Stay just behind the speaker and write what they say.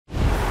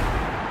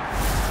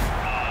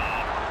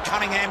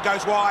Cunningham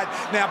goes wide.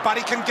 Now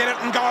Buddy can get it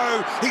and go.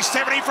 He's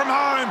 70 from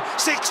home.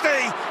 60,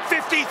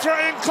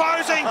 53 and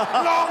closing.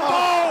 Long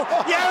ball.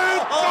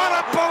 You've got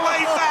to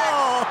believe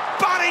that.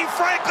 Buddy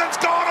Franklin's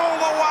gone all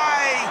the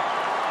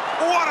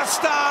way. What a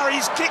star.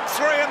 He's kicked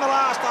 3 in the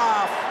last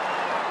half.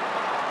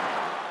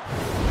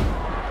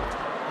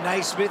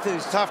 Naismith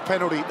is tough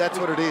penalty, that's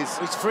what it is.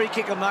 His free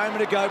kick a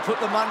moment ago put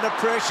them under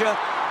pressure,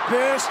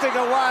 bursting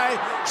away.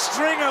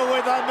 Stringer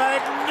with a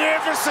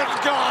magnificent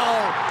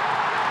goal.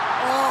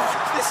 Oh,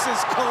 this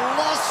is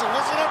colossal,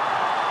 isn't it?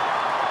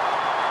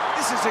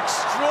 This is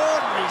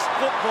extraordinary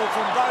football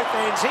from both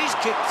ends. He's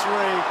kicked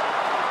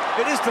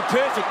 3. It is the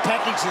perfect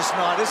package this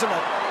night, isn't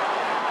it?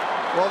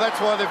 Well,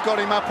 that's why they've got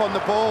him up on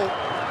the ball,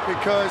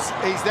 because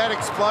he's that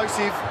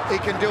explosive.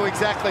 He can do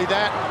exactly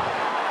that.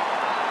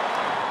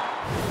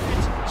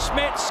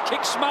 Smets,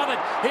 kick smothered.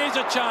 Here's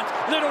a chance.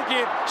 Little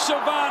give.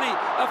 Silvani,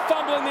 a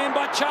fumbling in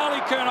by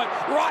Charlie Kerno.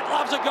 Wright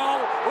loves a goal.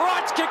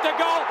 Wright's kicked a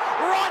goal.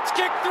 Wright's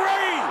kicked 3.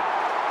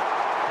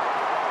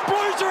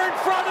 Blues are in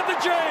front of the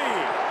G.